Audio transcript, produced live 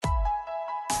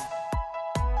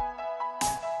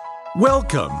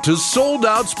Welcome to Sold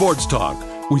Out Sports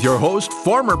Talk with your host,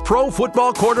 former pro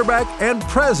football quarterback and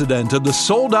president of the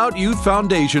Sold Out Youth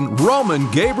Foundation,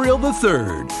 Roman Gabriel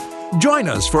III. Join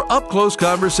us for up-close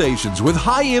conversations with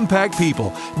high-impact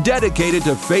people dedicated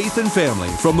to faith and family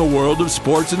from the world of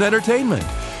sports and entertainment.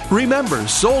 Remember,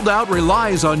 Sold Out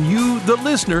relies on you, the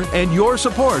listener, and your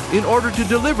support in order to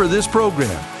deliver this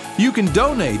program. You can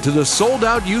donate to the Sold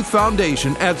Out Youth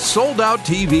Foundation at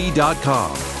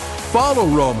soldouttv.com. Follow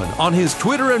Roman on his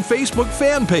Twitter and Facebook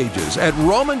fan pages at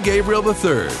Roman Gabriel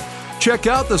III. Check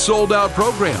out the Sold Out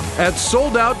program at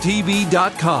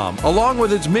soldouttv.com, along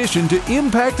with its mission to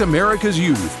impact America's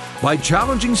youth by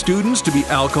challenging students to be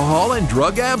alcohol and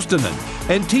drug abstinent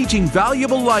and teaching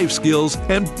valuable life skills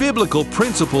and biblical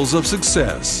principles of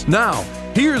success. Now,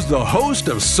 here's the host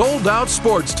of Sold Out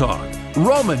Sports Talk,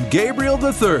 Roman Gabriel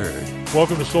III.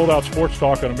 Welcome to Sold Out Sports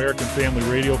Talk on American Family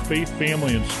Radio, faith,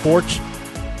 family, and sports.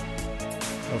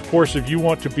 Of course, if you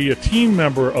want to be a team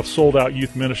member of Sold Out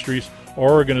Youth Ministries,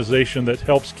 our organization that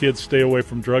helps kids stay away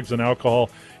from drugs and alcohol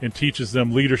and teaches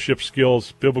them leadership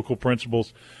skills, biblical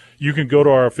principles, you can go to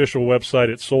our official website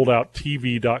at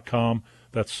soldouttv.com.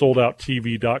 That's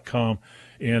soldouttv.com,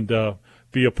 and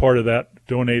be a part of that.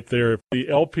 Donate there. The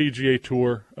LPGA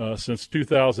Tour since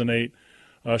 2008.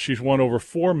 She's won over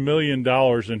 $4 million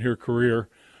in her career.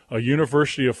 A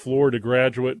University of Florida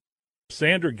graduate.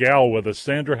 Sandra Gall with us.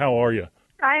 Sandra, how are you?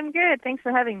 I'm good. Thanks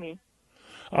for having me.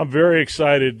 I'm very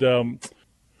excited.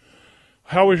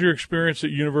 How was your experience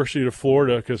at University of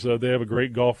Florida? Because they have a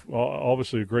great golf,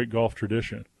 obviously a great golf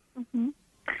tradition. Mm-hmm.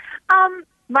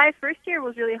 My first year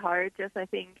was really hard, just I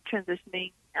think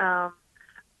transitioning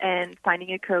and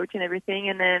finding a coach and everything.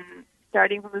 And then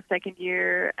starting from the second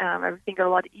year, everything got a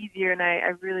lot easier, and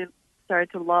I really started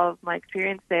to love my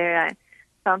experience there. I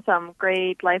found some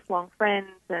great lifelong friends,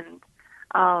 and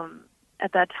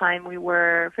at that time, we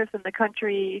were fifth in the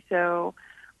country, so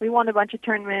we won a bunch of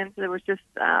tournaments. It was just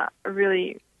a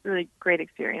really, really great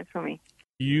experience for me.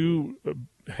 You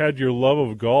had your love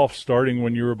of golf starting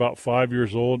when you were about 5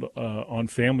 years old on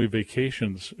family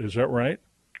vacations. Is that right?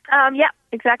 Yeah,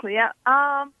 exactly, yeah.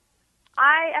 I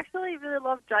actually really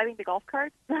loved driving the golf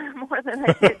carts more than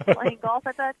I did playing golf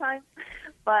at that time,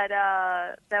 but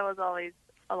that was always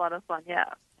a lot of fun, yeah.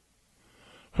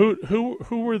 Who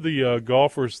were the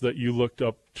golfers that you looked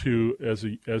up to as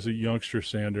a youngster,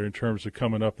 Sandra, in terms of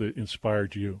coming up that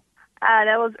inspired you?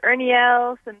 That was Ernie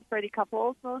Els and Freddie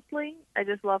Couples mostly. I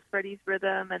just loved Freddie's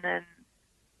rhythm, and then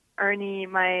Ernie,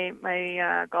 my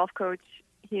golf coach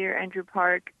here, Andrew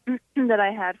Park, that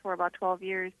I had for about 12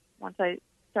 years once I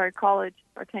started college,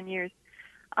 or 10 years.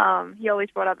 He always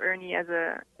brought up Ernie as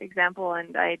an example,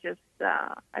 and I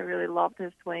really loved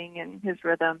his swing and his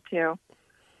rhythm too.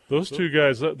 Those two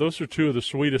guys, those are two of the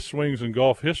sweetest swings in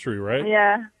golf history, right?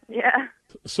 Yeah, yeah.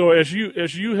 So as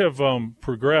you have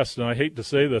progressed, and I hate to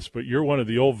say this, but you're one of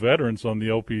the old veterans on the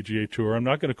LPGA Tour. I'm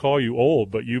not going to call you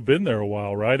old, but you've been there a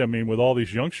while, right? I mean, with all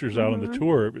these youngsters out on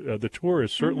the tour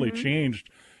has certainly changed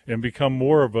and become the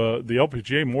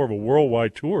LPGA more of a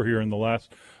worldwide tour here in the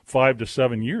last 5 to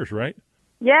 7 years, right?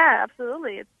 Yeah,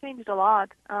 absolutely. It's changed a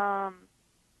lot.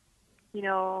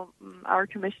 Our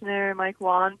commissioner, Mike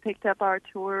Wan, picked up our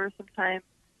tour sometime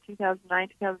 2009,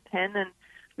 2010, and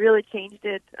really changed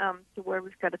it to where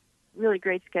we've got a really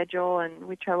great schedule, and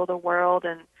we travel the world,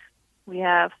 and we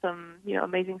have some,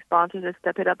 amazing sponsors that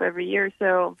step it up every year.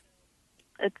 So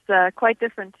it's quite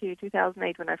different to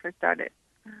 2008 when I first started.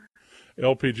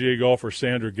 LPGA golfer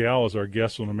Sandra Gall is our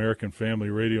guest on American Family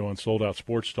Radio and Sold Out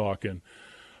Sports Talk. And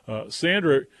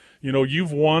Sandra,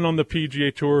 you've won on the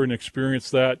PGA Tour and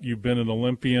experienced that. You've been an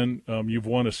Olympian. You've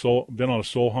been on a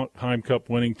Solheim Cup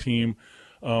winning team.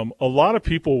 A lot of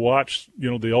people watch, the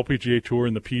LPGA Tour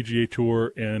and the PGA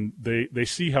Tour, and they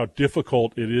see how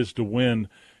difficult it is to win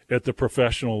at the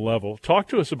professional level. Talk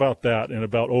to us about that and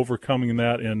about overcoming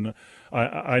that. And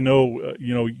I know,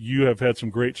 you have had some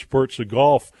great spurts of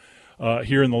golf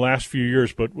here in the last few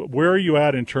years, but where are you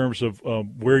at in terms of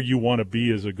where you want to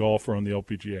be as a golfer on the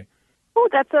LPGA? Oh,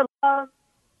 that's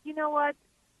you know what?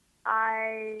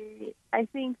 I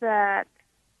think that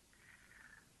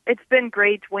it's been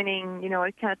great winning.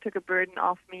 It kind of took a burden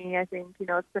off me. I think,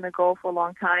 it's been a goal for a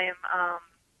long time.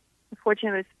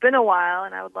 Unfortunately, it's been a while,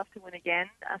 and I would love to win again.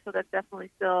 So that's definitely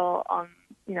still on,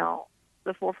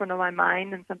 the forefront of my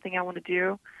mind and something I want to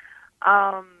do.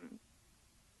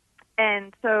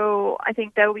 And so I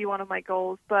think that would be one of my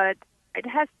goals. But it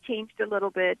has changed a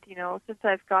little bit, since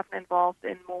I've gotten involved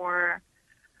in more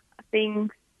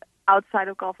things outside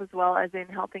of golf as well as in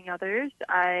helping others.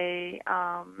 I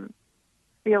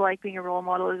feel like being a role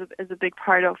model is a big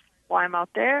part of why I'm out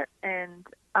there, and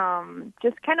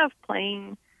just kind of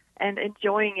playing and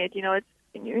enjoying it. It's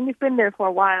when you've been there for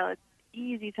a while, it's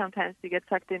easy sometimes to get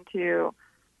sucked into,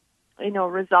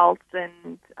 results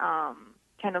and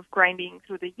kind of grinding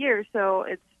through the year. So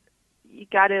you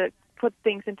got to put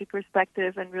things into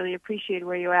perspective and really appreciate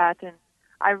where you're at. And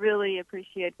I really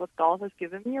appreciate what golf has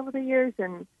given me over the years,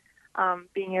 and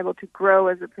being able to grow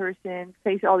as a person,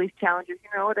 face all these challenges.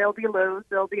 There'll be lows,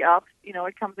 there'll be ups.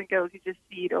 It comes and goes. You just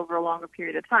see it over a longer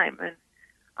period of time. And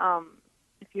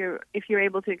if you're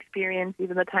able to experience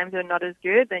even the times that are not as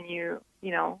good, then you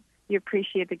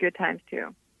appreciate the good times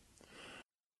too.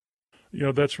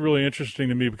 That's really interesting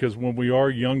to me, because when we are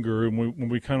younger and when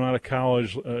we come out of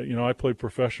college, I played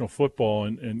professional football,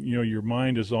 and your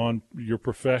mind is on your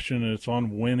profession, and it's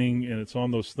on winning, and it's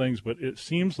on those things. But it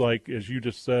seems like, as you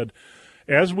just said,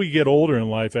 as we get older in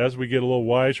life, as we get a little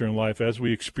wiser in life, as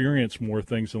we experience more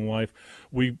things in life,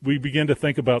 we begin to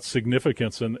think about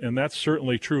significance, and that's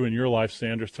certainly true in your life,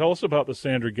 Sandra. Tell us about the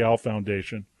Sandra Gall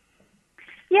Foundation.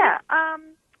 Yeah.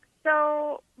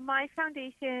 So my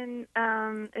foundation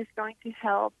is going to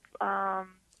help a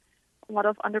lot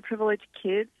of underprivileged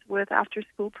kids with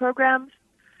after-school programs,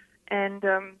 and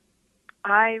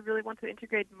I really want to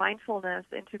integrate mindfulness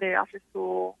into their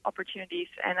after-school opportunities,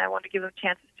 and I want to give them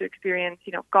chances to experience,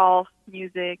 golf,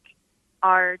 music,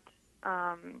 art,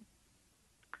 all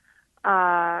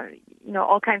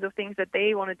kinds of things that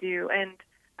they want to do, and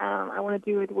I want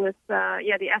to do it with,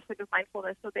 the aspect of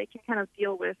mindfulness, so they can kind of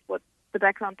deal with what the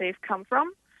background they've come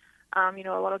from. A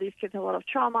lot of these kids have a lot of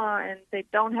trauma, and they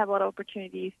don't have a lot of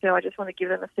opportunities, so I just want to give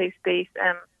them a safe space.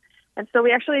 And so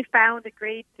we actually found a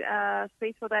great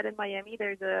space for that in Miami.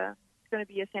 It's going to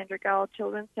be a Sandra Gall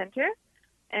Children's Center,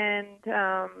 and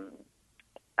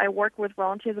I work with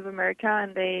Volunteers of America,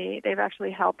 and they've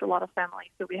actually helped a lot of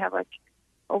families. So we have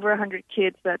over 100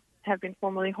 kids that have been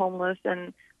formerly homeless,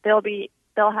 and they'll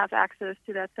have access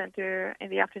to that center in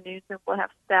the afternoons, and we'll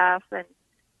have staff, and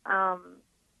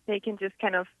they can just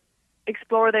kind of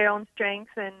explore their own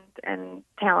strengths and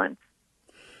talents.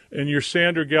 And your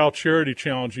Sandra Gall Charity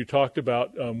Challenge, you talked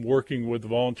about working with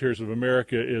Volunteers of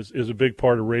America is a big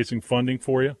part of raising funding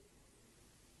for you?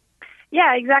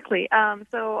 Yeah, exactly.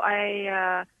 So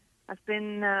I've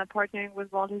been partnering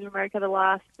with Volunteers of America the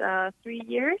last 3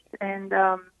 years, and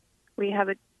we have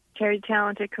a charity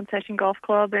challenge at Concession Golf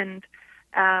Club, and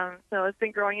so it's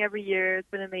been growing every year. It's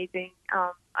been amazing.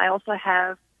 I also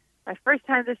have my first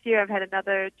time this year. I've had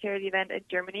another charity event in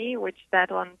Germany, which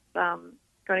that one's going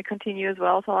to continue as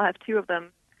well. So I'll have 2 of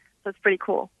them. So it's pretty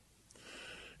cool.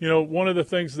 One of the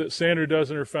things that Sandra does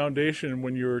in her foundation,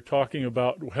 when you're talking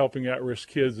about helping at-risk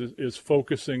kids, is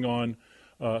focusing on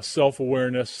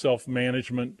self-awareness,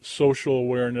 self-management, social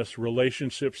awareness,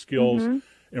 relationship skills,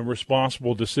 and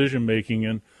responsible decision-making.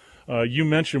 And you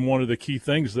mentioned one of the key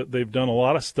things that they've done a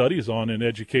lot of studies on in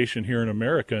education here in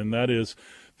America, and that is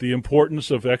the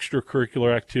importance of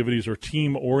extracurricular activities or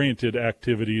team-oriented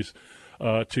activities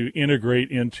to integrate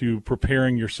into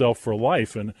preparing yourself for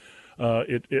life. And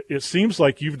it seems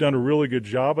like you've done a really good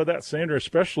job of that, Sandra.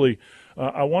 Especially,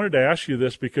 I wanted to ask you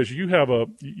this because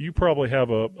you probably have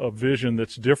a vision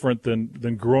that's different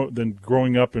than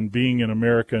growing up and being in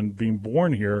America and being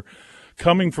born here.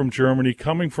 Coming from Germany,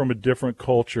 coming from a different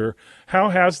culture, how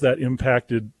has that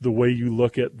impacted the way you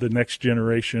look at the next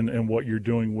generation and what you're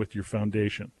doing with your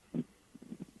foundation?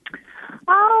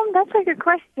 That's a good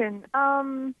question. I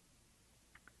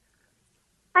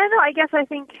don't know. I guess I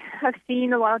think I've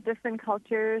seen a lot of different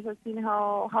cultures. I've seen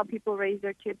how people raise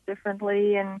their kids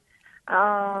differently, and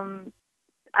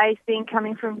I think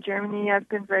coming from Germany, I've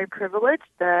been very privileged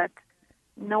that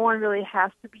no one really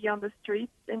has to be on the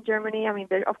streets in Germany. I mean,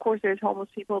 of course, there's homeless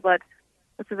people, but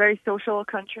it's a very social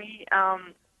country.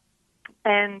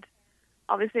 And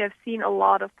obviously, I've seen a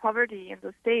lot of poverty in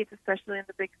the States, especially in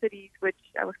the big cities, which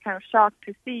I was kind of shocked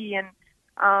to see. And,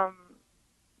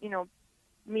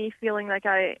 me feeling like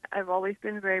I've always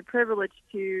been very privileged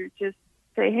to just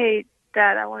say, hey,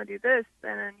 Dad, I want to do this.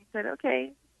 And then he said,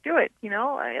 okay, do it.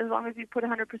 As long as you put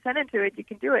 100% into it, you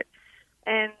can do it.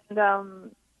 And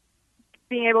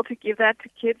being able to give that to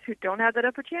kids who don't have that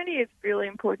opportunity is really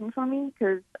important for me,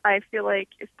 because I feel like,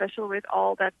 especially with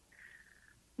all that,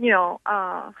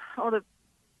 all the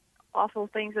awful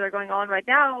things that are going on right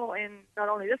now in not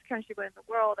only this country but in the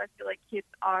world, I feel like kids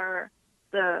are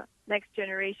the next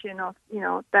generation of,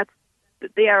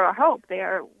 they are our hope. They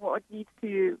are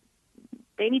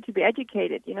they need to be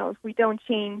educated. If we don't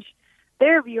change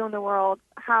their view on the world,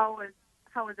 how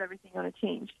is everything going to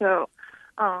change? So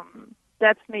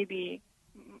that's maybe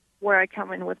where I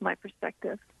come in with my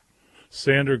perspective.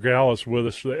 Sandra Gall is with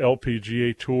us for the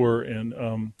LPGA Tour,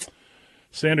 and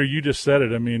Sandra, you just said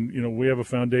it. I mean, we have a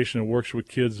foundation that works with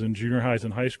kids in junior highs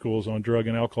and high schools on drug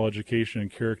and alcohol education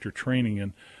and character training.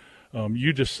 And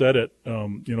you just said it.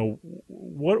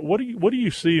 What do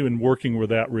you see in working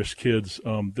with at-risk kids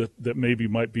that maybe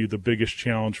might be the biggest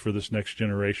challenge for this next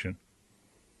generation?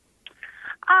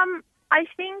 I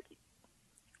think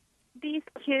these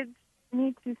kids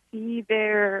need to see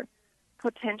their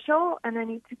potential, and they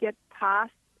need to get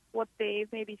past what they've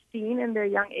maybe seen in their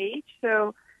young age.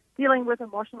 So dealing with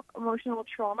emotional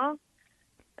trauma,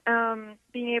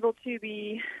 being able to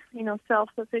be,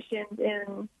 self-sufficient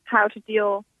in how to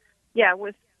deal,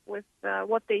 with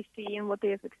what they see and what they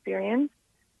have experienced.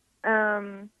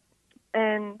 And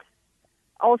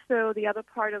also the other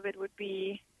part of it would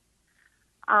be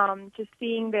just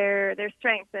seeing their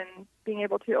strengths and being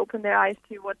able to open their eyes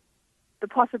to what the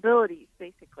possibilities,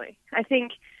 basically. I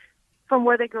think from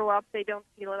where they grow up, they don't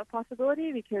see a lot of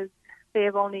possibility because they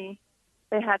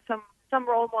had some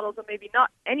role models or maybe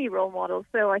not any role models.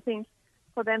 So I think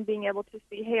for them being able to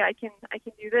see, hey, I can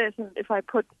do this, and if I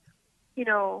put,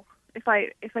 if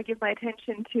I give my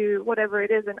attention to whatever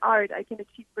it is in art, I can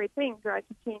achieve great things, or I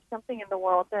can change something in the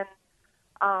world. Then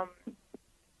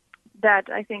that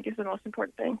I think is the most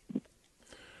important thing.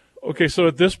 Okay, so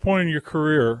at this point in your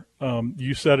career,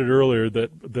 you said it earlier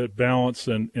that balance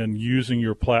and using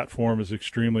your platform is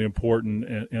extremely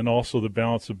important, and also the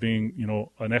balance of being,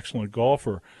 an excellent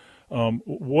golfer.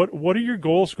 What are your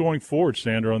goals going forward,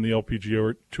 Sandra, on the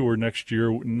LPGA Tour next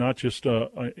year? Not just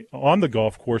on the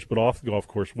golf course, but off the golf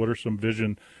course. What are some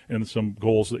vision and some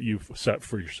goals that you've set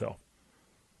for yourself?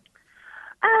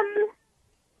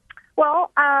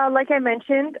 Well, like I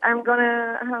mentioned, I'm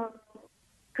gonna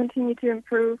continue to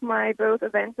improve my both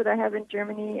events that I have in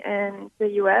Germany and the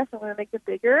U.S. I'm going to make it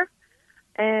bigger.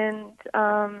 And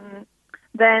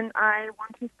then I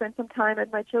want to spend some time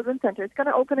at my children's center. It's going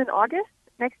to open in August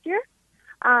next year.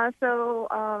 So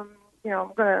I'm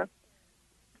going to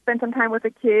spend some time with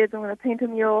the kids. I'm going to paint a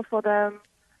mural for them.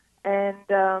 And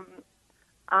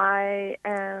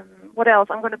what else?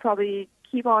 I'm going to probably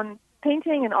keep on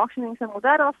painting and auctioning some of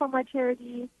that off for my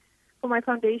charity, for my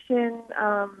foundation.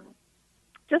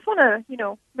 Just want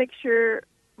to, make sure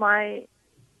my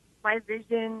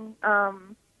vision,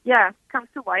 comes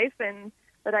to life, and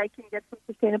that I can get some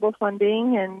sustainable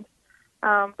funding, and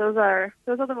those are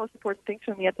the most important things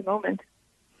for me at the moment.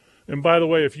 And by the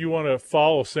way, if you want to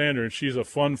follow Sandra, and she's a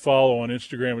fun follow on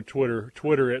Instagram and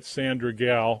Twitter at Sandra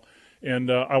Gal.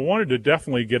 And I wanted to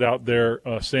definitely get out there,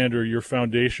 Sandra, your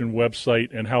foundation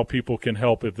website and how people can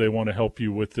help if they want to help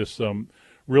you with this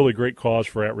really great cause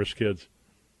for at-risk kids.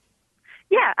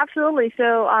 Yeah, absolutely.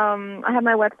 So I have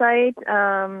my website,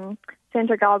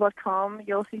 sandragal.com.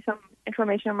 You'll see some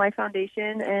information on my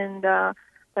foundation, and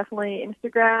definitely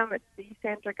Instagram. It's the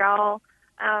Sandra Gal.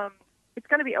 It's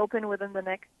going to be open within the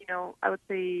next, I would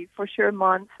say for sure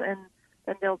month, and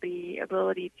then there'll be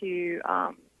ability to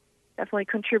definitely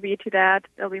contribute to that.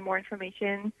 There'll be more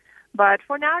information. But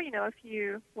for now, if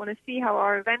you want to see how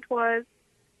our event was,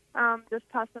 this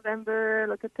past November,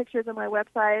 look at pictures on my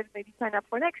website, maybe sign up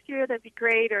for next year, that'd be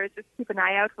great, or just keep an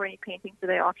eye out for any paintings that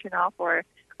I auction off, or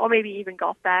maybe even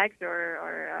golf bags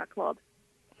or clubs.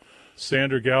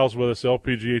 Sandra Gal's with us,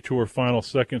 LPGA Tour final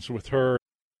seconds with her.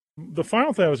 The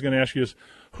final thing I was going to ask you is,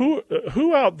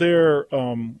 who out there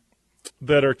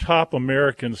that are top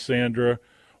Americans, Sandra,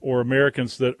 or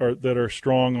Americans that are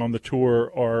strong on the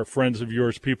tour, are friends of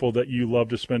yours, people that you love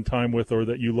to spend time with or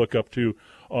that you look up to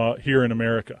here in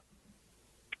America?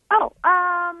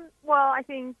 Well, I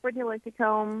think Brittany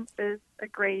Lincecum is a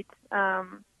great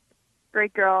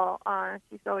girl.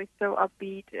 She's always so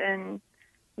upbeat, and,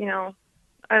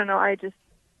 I don't know, I just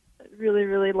really,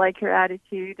 really like her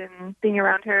attitude and being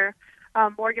around her.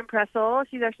 Morgan Pressel,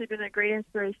 she's actually been a great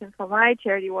inspiration for my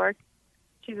charity work.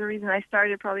 She's the reason I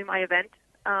started probably my event.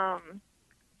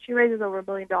 She raises over $1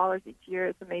 billion each year.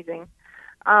 It's amazing.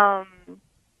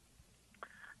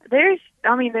 There's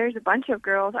a bunch of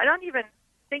girls. I don't even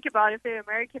think about if they're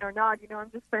American or not. I'm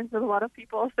just friends with a lot of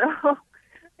people, so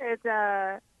it'd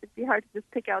be hard to just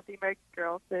pick out the American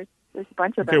girls. There's a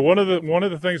bunch of them. Okay, one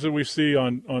of the things that we see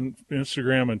on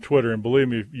Instagram and Twitter, and believe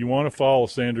me, you want to follow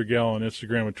Sandra Gal on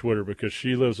Instagram and Twitter because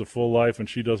she lives a full life and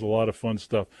she does a lot of fun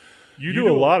stuff. You do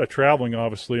a lot of traveling,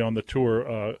 obviously, on the tour.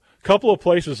 A couple of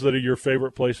places that are your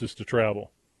favorite places to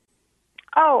travel.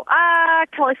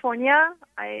 California.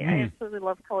 I absolutely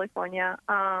love California.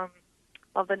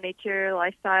 Love the nature,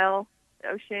 lifestyle, the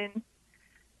ocean.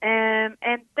 And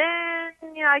then,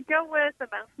 I go with the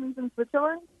mountains in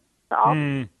Switzerland. The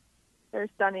Alps. They're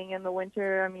stunning in the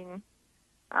winter.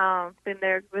 Been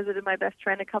there, visited my best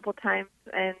friend a couple times,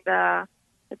 and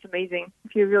it's amazing.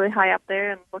 If you're really high up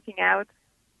there and looking out,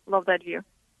 love that view.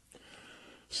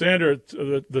 Sandra,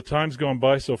 the time's gone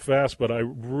by so fast, but I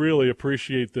really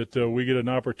appreciate that we get an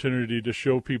opportunity to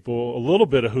show people a little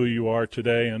bit of who you are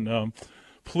today. And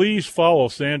please follow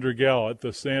Sandra Gal at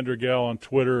the Sandra Gal on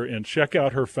Twitter and check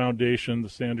out her foundation, the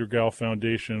Sandra Gal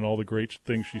Foundation, and all the great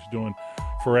things she's doing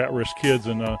for at-risk kids.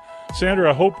 And Sandra,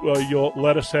 I hope you'll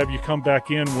let us have you come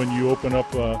back in when you open up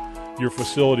your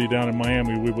facility down in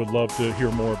Miami. We would love to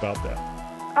hear more about that.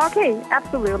 Okay,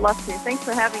 absolutely. Would love to. Thanks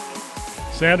for having me.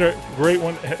 Sandra, great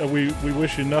one. We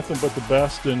wish you nothing but the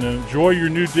best, and enjoy your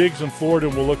new digs in Florida,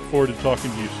 and we'll look forward to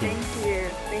talking to you soon. Thank you.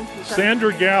 Thank you.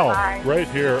 Sandra Gal, Bye. right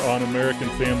here on American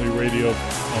Family Radio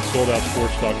on Sold Out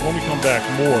Sports Talk. When we come back,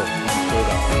 more on Sold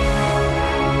Out.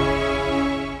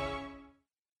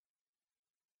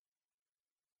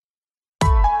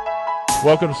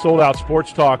 Welcome to Sold Out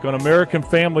Sports Talk on American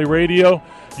Family Radio.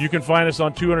 You can find us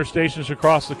on 200 stations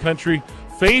across the country.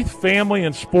 Faith, family,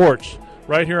 and sports.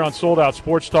 Right here on Sold Out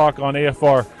Sports Talk on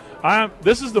AFR.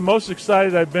 This is the most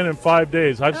excited I've been in 5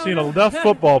 days. I've seen enough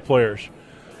football players.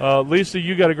 Lisa,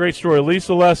 you got a great story.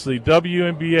 Lisa Leslie,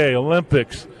 WNBA,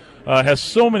 Olympics, has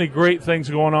so many great things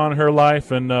going on in her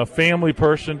life, and family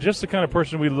person, just the kind of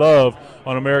person we love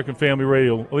on American Family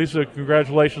Radio. Lisa,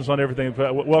 congratulations on everything.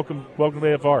 Welcome to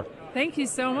AFR. Thank you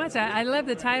so much. I love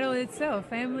the title itself,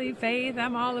 Family, Faith.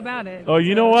 I'm all about it. Oh,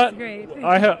 you know what? Great.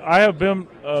 I have been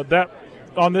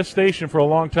on this station for a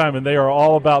long time, and they are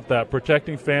all about that,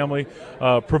 protecting family,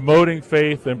 promoting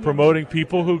faith, and promoting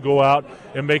people who go out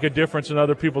and make a difference in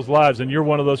other people's lives. And you're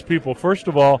one of those people. First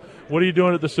of all, what are you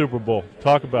doing at the Super Bowl?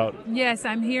 Talk about it. Yes,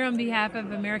 I'm here on behalf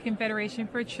of American Federation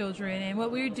for Children, and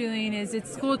what we're doing is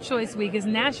it's School Choice Week, it's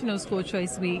National School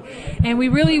Choice Week, and we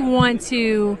really want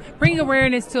to bring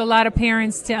awareness to a lot of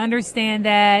parents to understand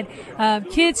that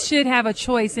kids should have a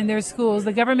choice in their schools.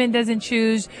 The government doesn't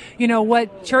choose,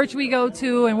 what church we go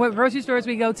to and what grocery stores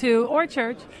we go to or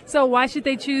church, so why should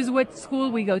they choose what school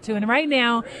we go to? And right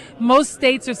now, most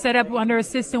states are set up under a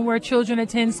system where children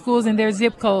attend schools in their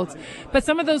zip codes, but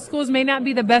some of those schools may not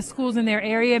be the best schools in their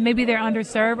area. Maybe they're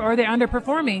underserved or they're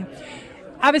underperforming.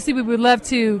 Obviously, we would love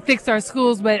to fix our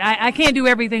schools, but I can't do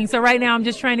everything. So right now, I'm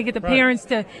just trying to get the parents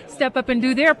to step up and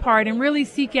do their part and really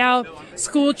seek out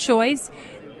school choice.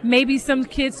 Maybe some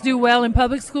kids do well in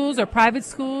public schools or private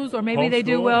schools, or maybe they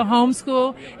do well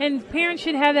homeschool, and parents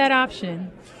should have that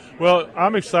option. Well,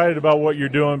 I'm excited about what you're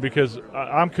doing because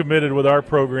I'm committed with our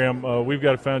program. We've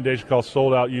got a foundation called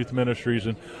Sold Out Youth Ministries,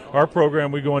 and our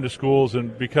program, we go into schools,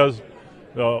 and because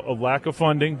of lack of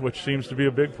funding, which seems to be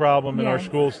a big problem in our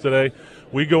schools today,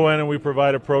 we go in and we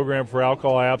provide a program for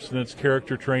alcohol abstinence,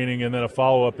 character training, and then a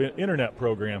follow-up internet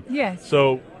program. Yes.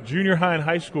 So junior high and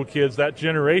high school kids, that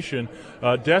generation,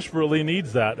 desperately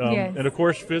needs that. And, of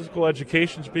course, physical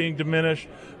education's being diminished,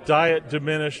 diet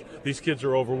diminished. These kids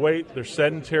are overweight. They're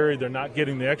sedentary. They're not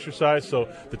getting the exercise, so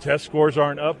the test scores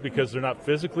aren't up because they're not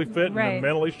physically fit and they're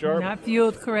mentally sharp. Not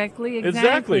fueled correctly.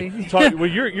 Exactly. Well,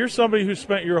 you're somebody who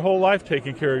spent your whole life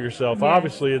taking care of yourself,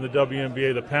 obviously, in the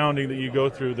WNBA, the pounding that you go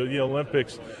through, the Olympics.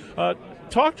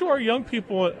 Talk to our young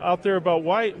people out there about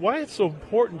why it's so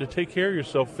important to take care of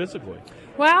yourself physically.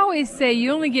 Well, I always say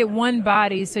you only get one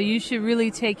body, so you should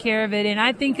really take care of it. And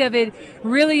I think of it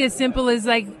really as simple as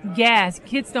like gas.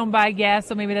 Kids don't buy gas,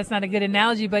 so maybe that's not a good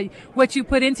analogy, but what you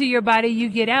put into your body, you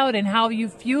get out, and how you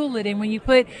fuel it. And when you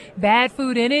put bad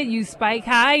food in it, you spike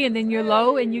high, and then you're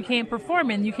low, and you can't perform.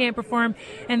 And you can't perform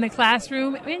in the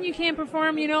classroom, and you can't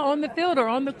perform, on the field or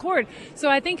on the court. So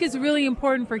I think it's really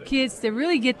important for kids to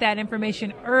really get that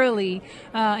information early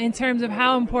in terms of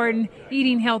how important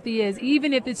eating healthy is,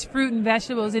 even if it's fruit and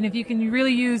vegetables. And if you can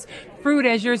really use fruit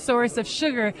as your source of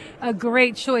sugar, a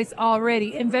great choice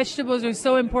already. And vegetables are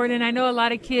so important. And I know a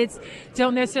lot of kids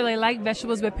don't necessarily like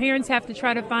vegetables, but parents have to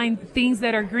try to find things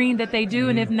that are green that they do.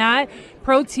 And if not,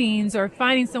 proteins or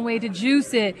finding some way to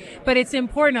juice it. But it's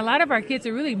important. A lot of our kids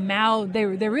are really they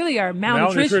really are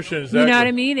malnutrition. Exactly. You know what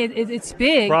I mean? It's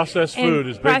big. Processed food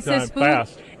is big time,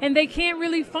 fast. And they can't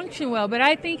really function well. But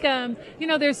I think,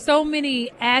 there's so many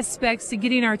aspects to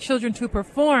getting our children to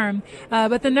perform.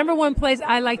 But the number one place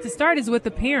I like to start is with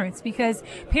the parents, because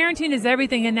parenting is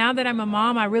everything. And now that I'm a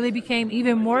mom, I really became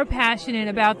even more passionate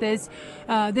about this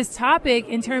topic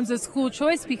in terms of school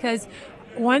choice, because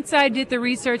once I did the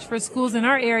research for schools in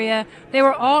our area, they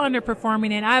were all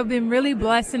underperforming. And I've been really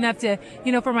blessed enough to,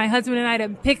 for my husband and I to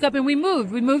pick up, and we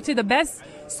moved. We moved to the best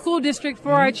school district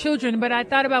for our children. But I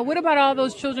thought about, what about all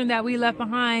those children that we left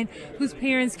behind whose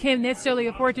parents can't necessarily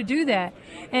afford to do that?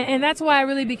 And that's why I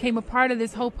really became a part of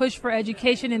this whole push for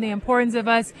education and the importance of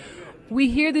us. We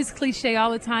hear this cliche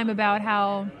all the time about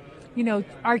how,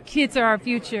 our kids are our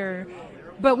future,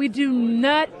 but we do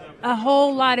not a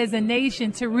whole lot as a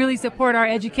nation to really support our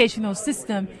educational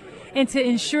system and to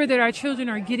ensure that our children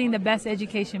are getting the best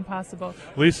education possible.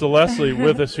 Lisa Leslie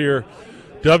with us here,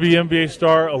 WNBA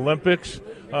star, Olympics.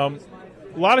 A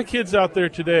lot of kids out there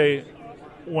today,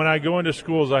 when I go into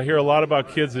schools, I hear a lot about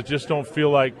kids that just don't feel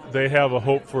like they have a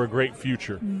hope for a great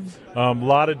future. A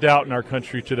lot of doubt in our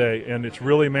country today, and it's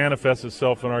really manifests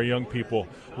itself in our young people.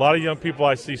 A lot of young people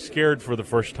I see scared for the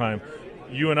first time.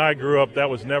 You and I grew up, that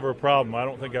was never a problem. I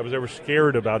don't think I was ever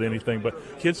scared about anything,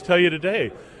 but kids tell you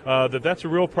today that that's a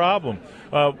real problem.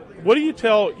 What do you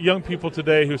tell young people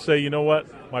today who say, you know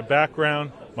what, my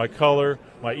background, my color,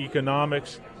 my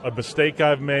economics, a mistake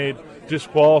I've made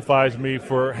disqualifies me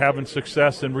for having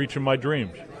success and reaching my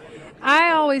dreams?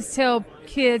 I always tell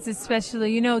kids,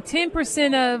 especially,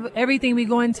 10% of everything we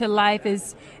go into life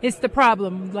it's the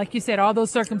problem. Like you said, all those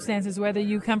circumstances, whether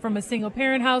you come from a single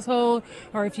parent household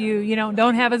or if you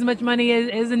don't have as much money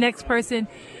as the next person.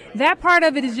 That part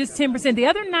of it is just 10%. The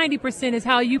other 90% is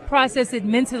how you process it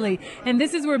mentally. And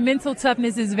this is where mental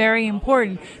toughness is very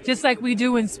important. Just like we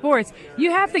do in sports.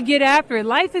 You have to get after it.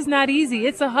 Life is not easy.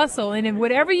 It's a hustle. And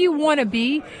whatever you want to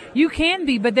be, you can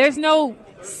be. But there's no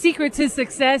secret to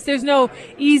success. There's no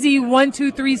easy 1,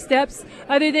 2, 3 steps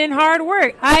other than hard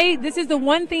work. This is the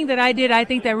one thing that I did, I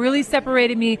think, that really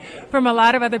separated me from a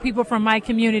lot of other people from my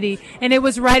community. And it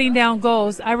was writing down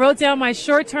goals. I wrote down my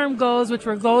short-term goals, which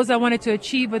were goals I wanted to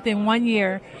achieve within 1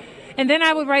 year. And then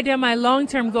I would write down my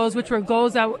long-term goals, which were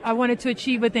goals I wanted to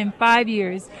achieve within 5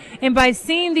 years. And by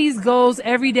seeing these goals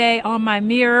every day on my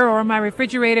mirror or my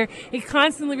refrigerator, it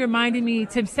constantly reminded me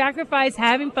to sacrifice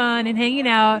having fun and hanging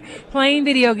out, playing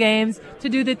video games, to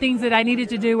do the things that I needed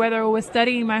to do, whether it was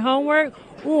studying my homework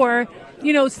or,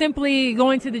 simply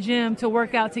going to the gym to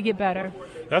work out to get better.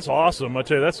 That's awesome. I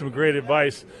tell you, that's some great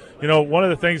advice. One of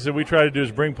the things that we try to do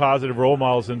is bring positive role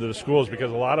models into the schools, because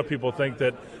a lot of people think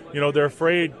that they're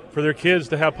afraid for their kids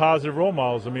to have positive role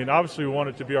models. I mean, obviously we want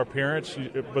it to be our parents,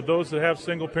 but those that have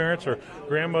single parents or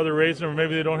grandmother raising them, or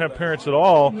maybe they don't have parents at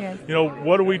all, yes.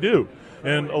 What do we do?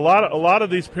 And a lot of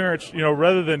these parents,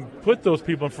 rather than put those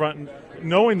people in front,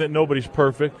 knowing that nobody's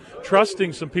perfect,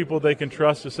 trusting some people they can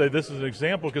trust to say this is an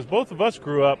example, because both of us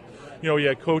grew up, you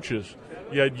had coaches,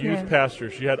 you had youth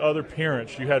pastors, you had other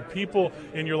parents, you had people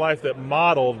in your life that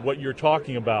modeled what you're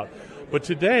talking about. But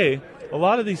today, a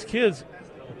lot of these kids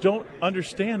don't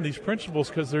understand these principles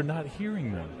because they're not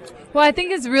hearing them. Well, I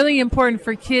think it's really important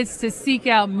for kids to seek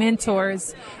out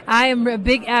mentors. I am a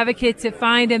big advocate to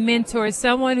find a mentor,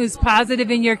 someone who's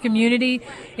positive in your community.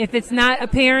 If it's not a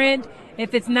parent,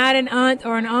 if it's not an aunt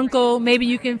or an uncle, maybe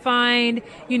you can find,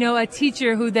 a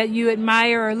teacher that you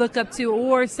admire or look up to,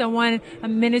 or someone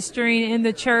ministering in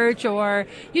the church, or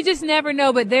you just never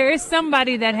know. But there is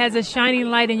somebody that has a shining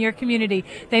light in your community.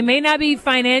 They may not be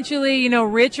financially,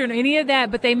 rich or any of that,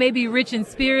 but they may be rich in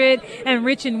spirit and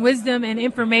rich in wisdom and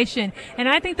information. And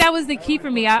I think that was the key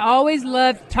for me. I always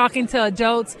loved talking to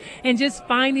adults and just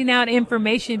finding out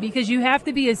information, because you have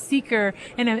to be a seeker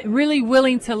and really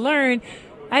willing to learn.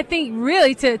 I think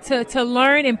really to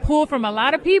learn and pull from a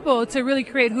lot of people to really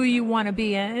create who you want to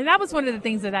be. And that was one of the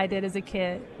things that I did as a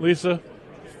kid. Lisa,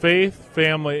 faith,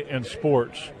 family, and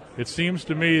sports. It seems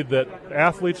to me that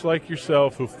athletes like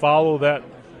yourself who follow that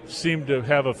seem to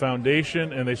have a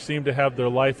foundation, and they seem to have their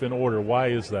life in order. Why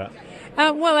is that?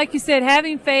 Well, like you said,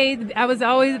 having faith. I was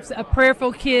always a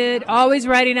prayerful kid, always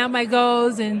writing out my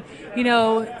goals and,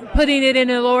 putting it in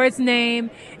the Lord's name.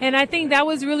 And I think that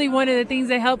was really one of the things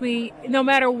that helped me. No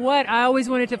matter what, I always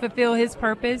wanted to fulfill His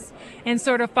purpose and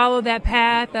sort of follow that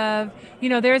path of,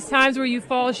 there's times where you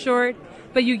fall short,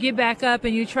 but you get back up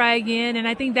and you try again. And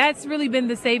I think that's really been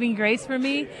the saving grace for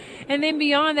me. And then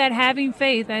beyond that, having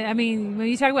faith. I mean, when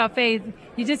you talk about faith,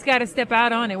 you just got to step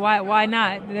out on it. Why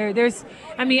not?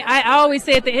 I always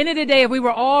say at the end of the day, if we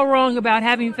were all wrong about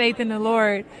having faith in the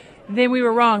Lord, then we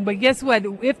were wrong. But guess what?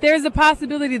 If there's a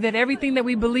possibility that everything that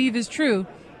we believe is true,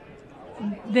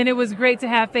 then it was great to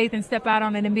have faith and step out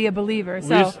on it and be a believer.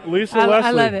 So Lisa I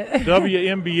Leslie, love it.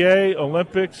 WNBA,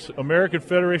 Olympics, American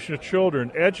Federation of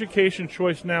Children, Education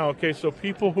Choice Now. Okay, so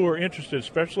people who are interested,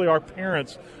 especially our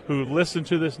parents who listen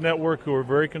to this network, who are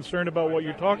very concerned about what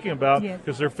you're talking about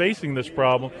because they're facing this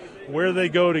problem, where do they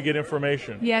go to get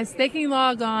information? Yes, they can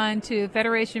log on to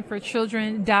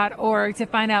federationforchildren.org to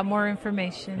find out more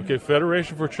information. Okay,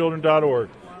 federationforchildren.org.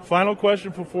 Final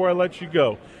question before I let you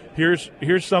go.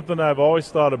 Here's something I've always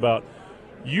thought about.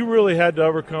 You really had to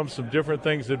overcome some different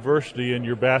things, adversity in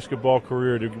your basketball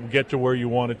career to get to where you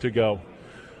wanted to go.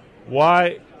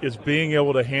 Why is being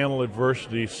able to handle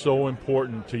adversity so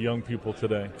important to young people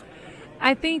today?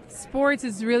 I think sports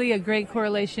is really a great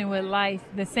correlation with life.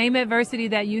 The same adversity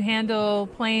that you handle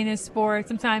playing in sports,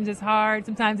 sometimes it's hard,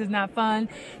 sometimes it's not fun,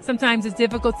 sometimes it's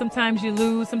difficult, sometimes you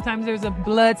lose, sometimes there's a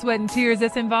blood, sweat, and tears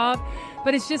that's involved.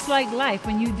 But it's just like life.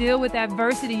 When you deal with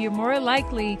adversity, you're more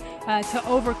likely to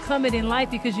overcome it in life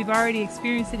because you've already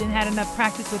experienced it and had enough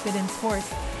practice with it in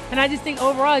sports. And I just think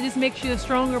overall it just makes you a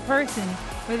stronger person.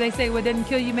 Where they say what doesn't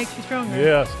kill you makes you stronger.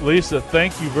 Yes. Lisa,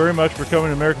 thank you very much for coming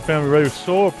to American Family Radio.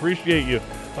 So appreciate you.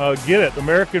 Get it.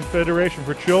 American Federation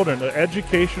for Children.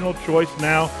 Educational Choice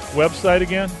Now. Website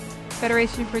again?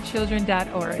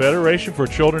 FederationForChildren.org.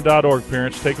 FederationForChildren.org.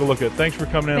 Parents, take a look at it. Thanks for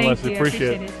coming in, Leslie.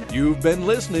 Appreciate it. You've been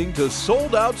listening to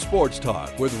Sold Out Sports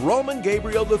Talk with Roman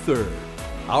Gabriel III.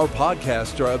 Our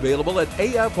podcasts are available at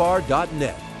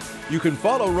afr.net. You can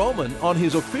follow Roman on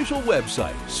his official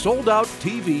website,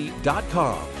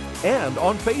 soldouttv.com, and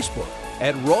on Facebook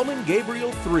at Roman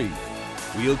Gabriel 3.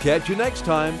 We'll catch you next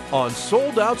time on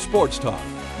Sold Out Sports Talk,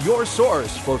 your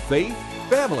source for faith,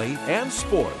 family, and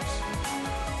sports.